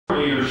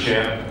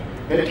leadership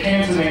that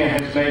Tanzania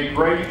has made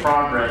great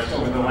progress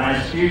over the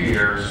last few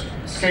years,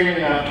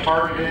 scaling up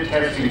targeted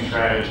testing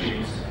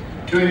strategies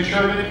to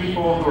ensure that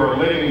people who are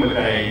living with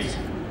AIDS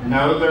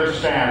know their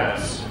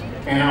status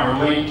and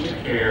are linked to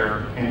care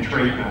and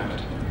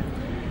treatment.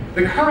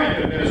 The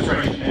current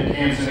administration in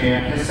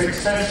Tanzania has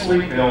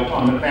successfully built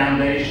on the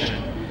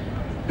foundation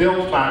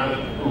built by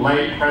the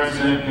late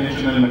President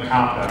Benjamin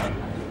Mkapa.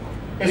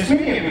 As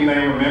many of you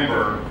may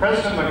remember,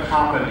 President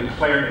Mkapa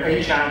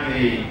declared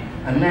HIV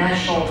a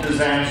national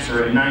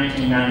disaster in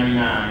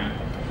 1999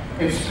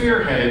 and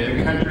spearheaded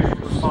the country's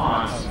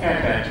response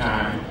at that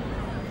time.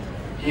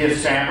 He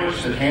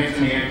established the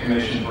Tanzania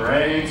Commission for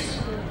AIDS.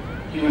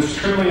 He was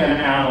truly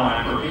an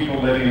ally for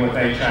people living with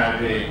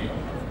HIV.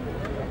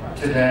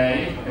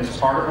 Today, as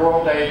part of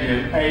World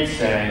AIDS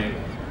Day,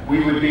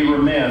 we would be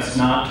remiss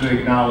not to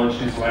acknowledge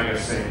his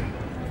legacy.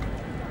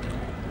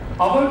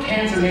 Although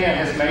Tanzania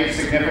has made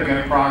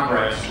significant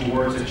progress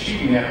towards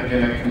achieving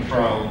epidemic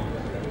control,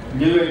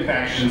 new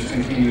infections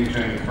continue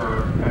to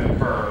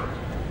occur.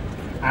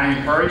 I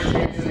encourage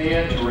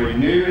Tanzania to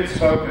renew its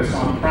focus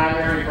on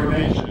primary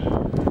prevention,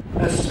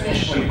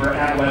 especially for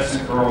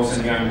adolescent girls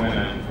and young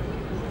women.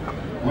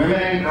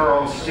 Women and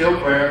girls still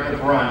bear the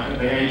brunt of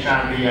the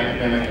HIV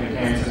epidemic in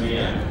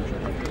Tanzania.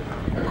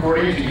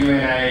 According to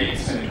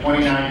UNAIDS in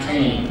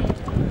 2019,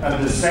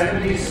 of the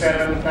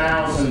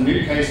 77,000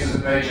 new cases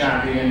of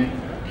HIV in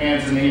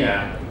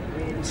Tanzania,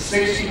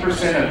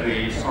 60% of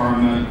these are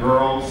among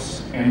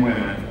girls and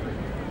women.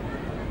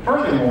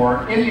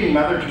 Furthermore, ending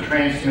mother-to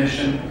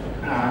transmission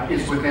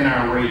is within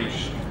our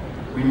reach.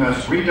 We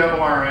must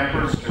redouble our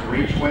efforts to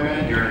reach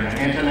women during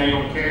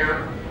antenatal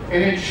care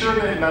and ensure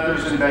that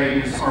mothers and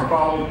babies are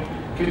followed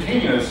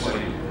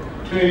continuously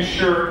to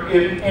ensure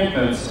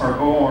infants are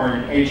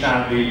born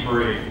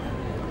HIV-free.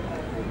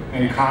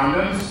 And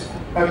condoms,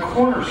 a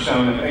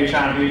cornerstone of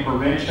HIV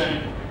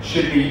prevention,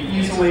 should be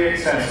easily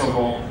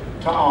accessible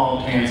to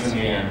all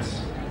Tanzanians.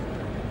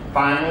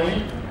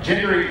 Finally,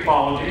 gender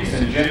equalities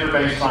and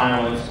gender-based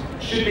violence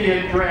should be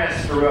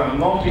addressed through a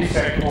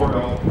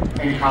multi-sectoral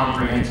and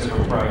comprehensive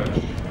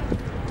approach.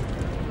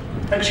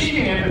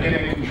 Achieving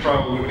epidemic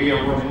control would be a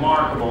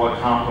remarkable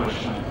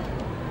accomplishment.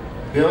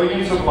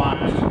 Billions of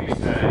lives would be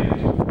saved.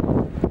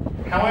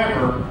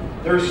 However,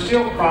 there is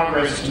still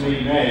progress to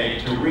be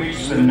made to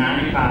reach the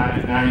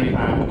 95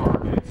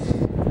 targets.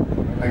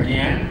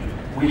 Again,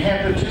 we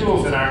have the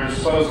tools at our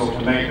disposal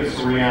to make this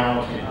a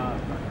reality.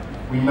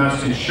 We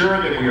must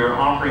ensure that we are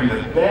offering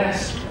the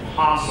best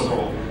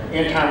possible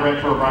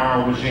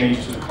antiretroviral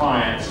regimes to the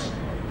clients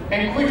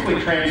and quickly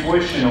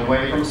transition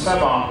away from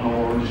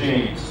suboptimal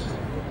regimes.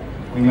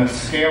 We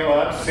must scale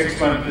up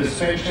 6-month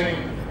dispensing,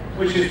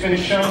 which has been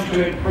shown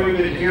to improve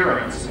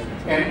adherence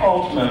and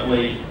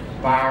ultimately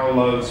viral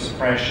load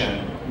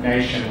suppression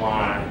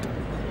nationwide.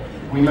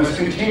 We must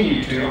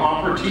continue to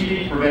offer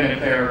TB preventive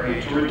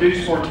therapy to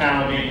reduce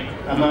mortality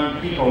among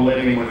people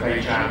living with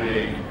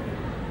HIV.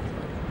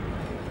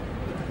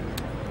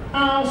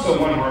 I also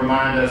want to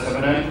remind us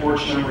of an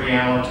unfortunate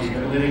reality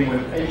that living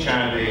with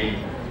HIV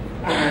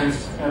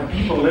and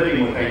people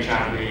living with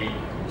HIV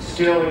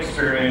still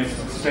experience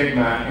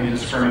stigma and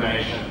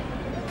discrimination.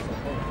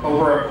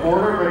 Over a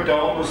quarter of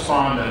adult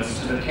respondents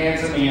to the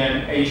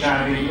Tanzanian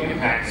HIV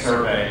Impact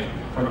Survey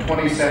from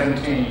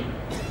 2017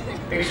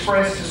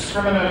 expressed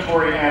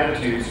discriminatory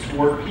attitudes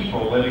toward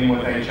people living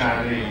with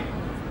HIV.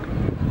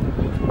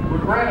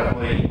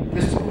 Regrettably,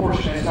 this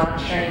proportion has not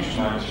changed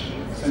much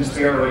since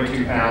the early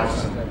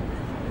 2000s.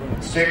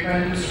 Stigma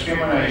and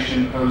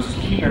discrimination pose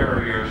key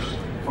barriers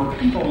for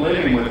people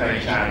living with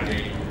HIV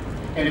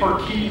and for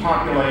key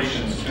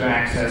populations to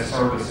access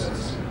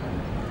services.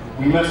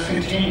 We must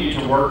continue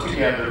to work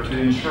together to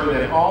ensure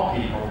that all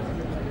people,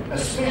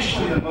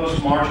 especially the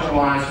most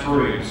marginalized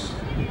groups,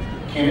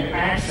 can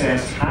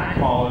access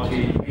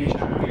high-quality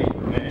HIV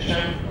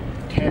prevention,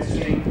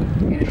 testing,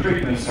 and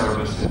treatment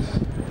services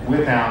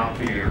without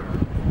fear.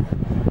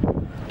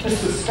 To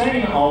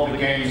sustain all the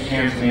gains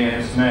Tanzania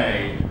has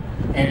made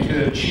and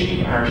to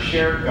achieve our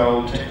shared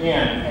goal to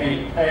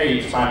end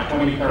AIDS by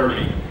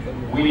 2030,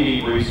 we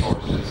need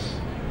resources.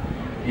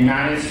 The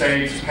United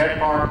States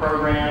PEPFAR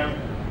program,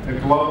 the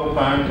Global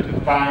Fund to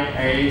Fight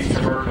AIDS,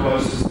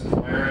 Tuberculosis, and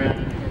Malaria,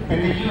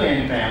 and the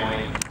UN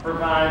family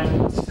provide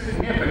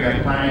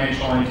significant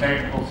financial and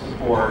technical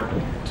support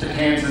to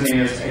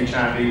Tanzania's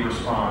HIV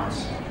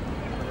response.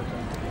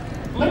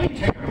 Let me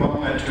take a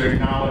moment to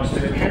acknowledge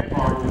that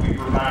PEPFAR will be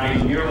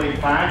providing nearly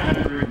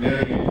 $500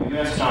 million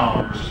US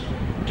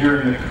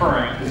during the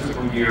current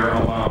fiscal year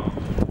alone.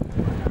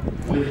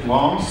 With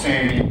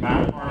long-standing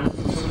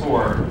bipartisan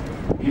support,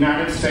 the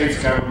United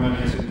States government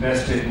has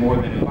invested more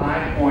than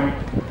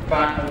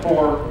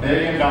 $5.4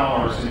 billion in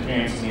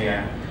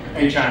Tanzania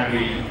HIV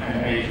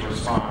and AIDS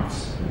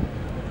response.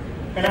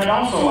 And I'd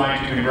also like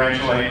to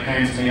congratulate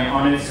Tanzania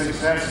on its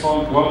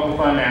successful Global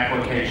Fund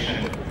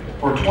application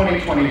for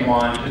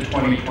 2021 to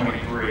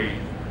 2023.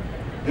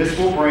 This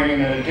will bring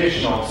an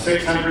additional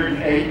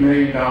 $608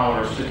 million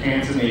to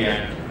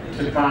Tanzania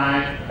to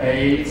fight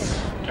AIDS,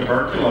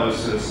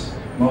 tuberculosis,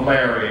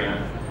 malaria,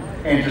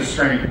 and to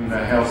strengthen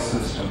the health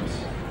systems.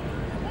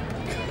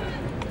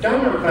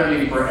 Donor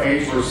funding for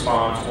AIDS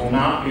response will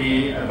not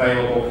be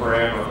available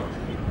forever,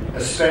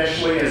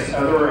 especially as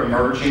other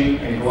emerging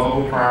and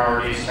global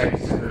priorities take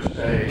center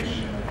stage.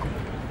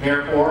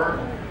 Therefore,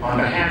 on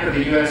behalf of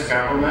the U.S.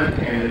 government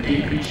and the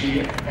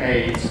DPG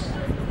AIDS,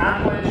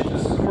 I pledge to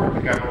support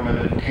the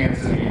government of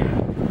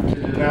Tanzania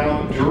to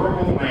develop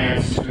durable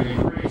plans to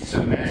increase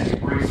domestic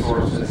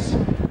resources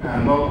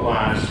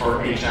mobilized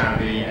for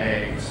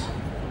HIV/AIDS.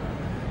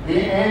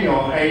 The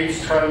annual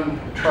AIDS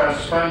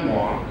Trust Fund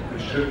Walk,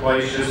 which took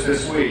place just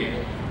this week,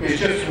 is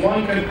just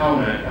one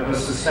component of a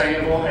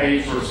sustainable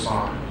AIDS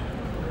response,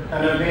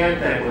 an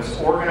event that was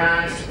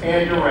organized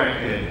and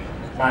directed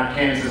by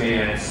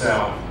Tanzania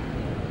itself.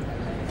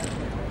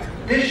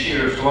 This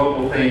year's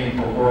global theme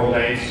for World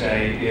AIDS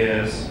Day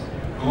is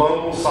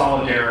Global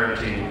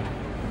Solidarity,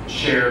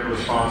 Shared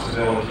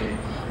Responsibility.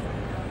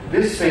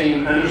 This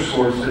theme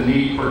underscores the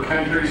need for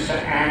countries to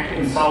act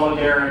in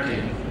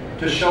solidarity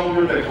to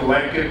shoulder the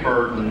collective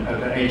burden of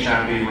the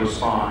HIV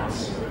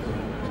response.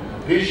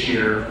 This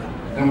year,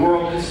 the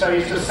world has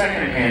faced a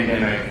second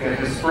pandemic that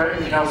has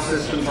threatened health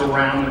systems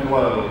around the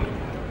globe.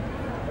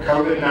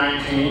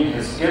 COVID-19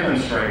 has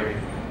demonstrated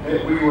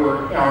that we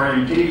are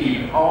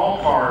indeed all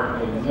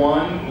part of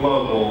one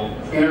global,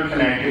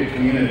 interconnected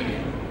community.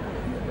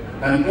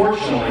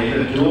 Unfortunately,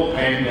 the dual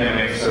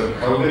pandemics of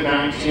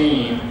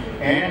COVID-19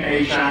 and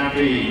HIV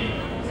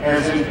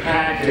has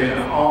impacted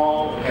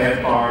all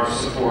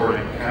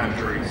PEPFAR-supported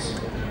countries.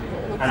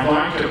 I'd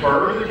like to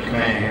further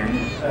commend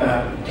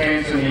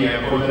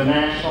Tanzania for the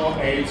National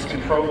AIDS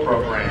Control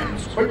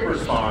Program's quick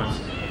response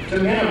to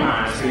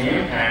minimize the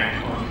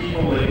impact on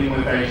people living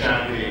with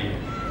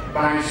HIV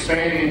by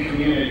expanding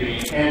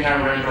community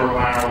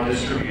antiretroviral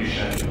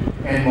distribution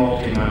and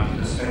multi-month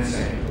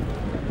dispensing.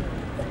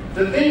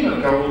 The theme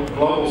of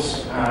global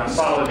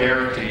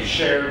solidarity,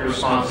 shared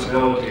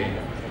responsibility,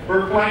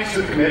 reflects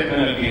the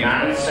commitment of the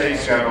United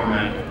States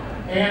government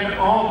and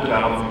all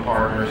development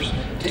partners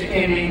to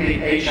ending the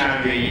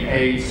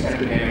HIV/AIDS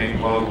epidemic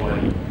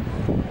globally.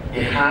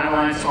 It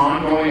highlights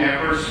ongoing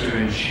efforts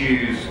to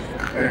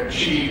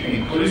achieve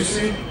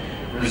inclusive,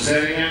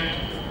 resilient,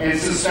 and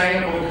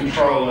sustainable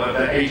control of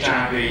the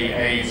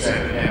HIV/AIDS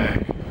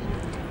epidemic.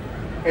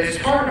 As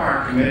part of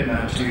our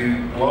commitment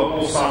to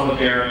global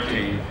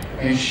solidarity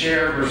and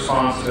shared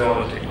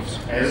responsibilities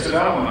as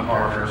development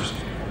partners,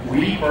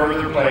 we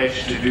further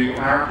pledge to do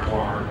our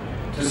part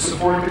to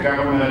support the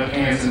government of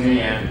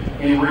Tanzania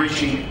in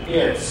reaching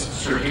its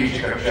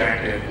strategic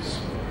objectives.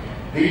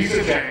 These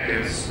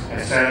objectives,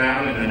 as set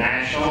out in the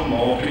National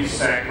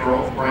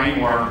Multi-Sectoral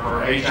Framework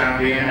for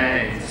HIV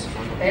and AIDS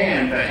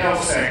and the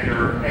Health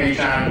Sector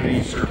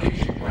HIV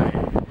Strategic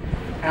Plan,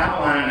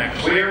 outline a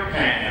clear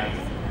path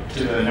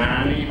to the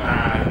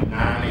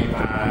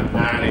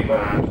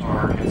 95-95-95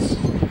 targets.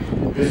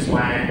 This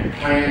plan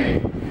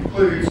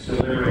includes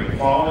delivering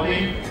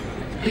quality,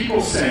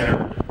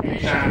 people-centered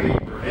HIV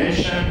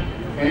prevention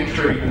and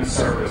treatment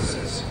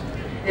services.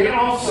 It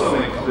also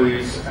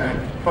includes a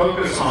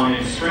focus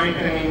on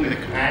strengthening the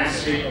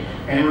capacity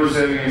and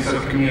resilience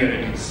of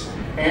communities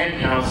and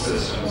health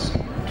systems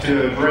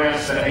to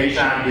address the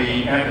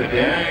HIV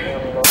epidemic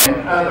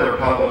and other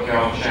public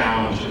health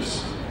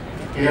challenges.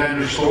 It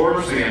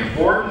underscores the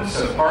importance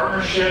of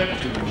partnership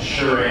to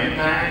ensure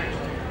impact,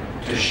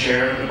 to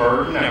share the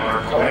burden of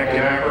our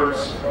collective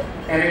efforts,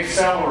 and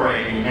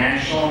accelerating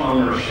national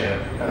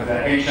ownership of the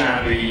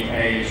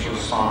HIV/AIDS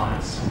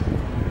response.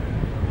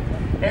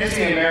 As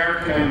the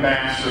American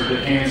ambassador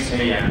to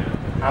Tanzania,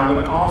 I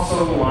would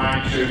also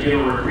like to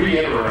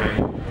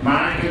reiterate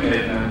my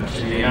commitment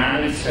to the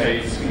United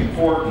States'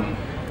 important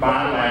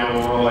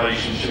bilateral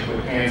relationship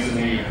with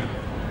Tanzania.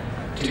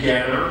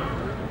 Together,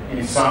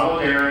 in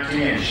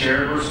solidarity and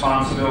shared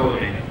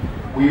responsibility,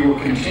 we will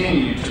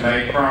continue to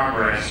make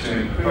progress to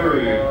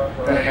improve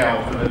the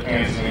health of the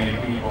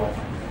Tanzanian people.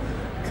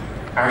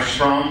 Our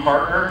strong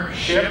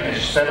partnership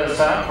has set us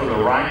up for the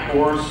right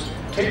course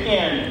to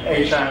end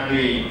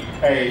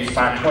HIV/AIDS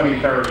by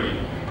 2030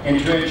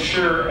 and to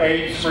ensure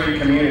AIDS-free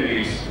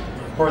communities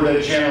for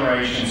the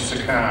generations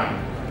to come.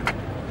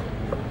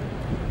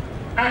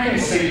 I can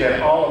see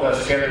that all of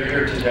us gathered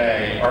here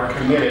today are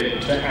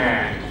committed to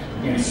act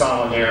in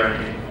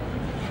solidarity.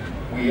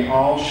 We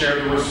all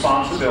share the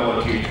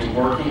responsibility to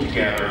working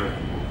together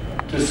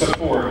to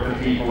support the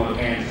people of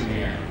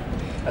Tanzania.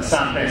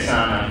 Asante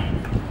sana.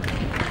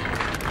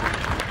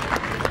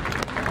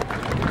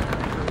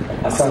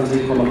 Asante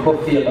kwa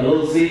makofi ya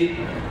balozi.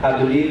 I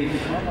believe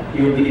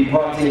you will be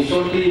departing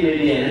shortly,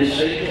 maybe a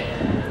handshake,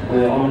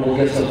 Honorable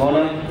Guest of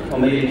Honor, or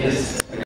maybe just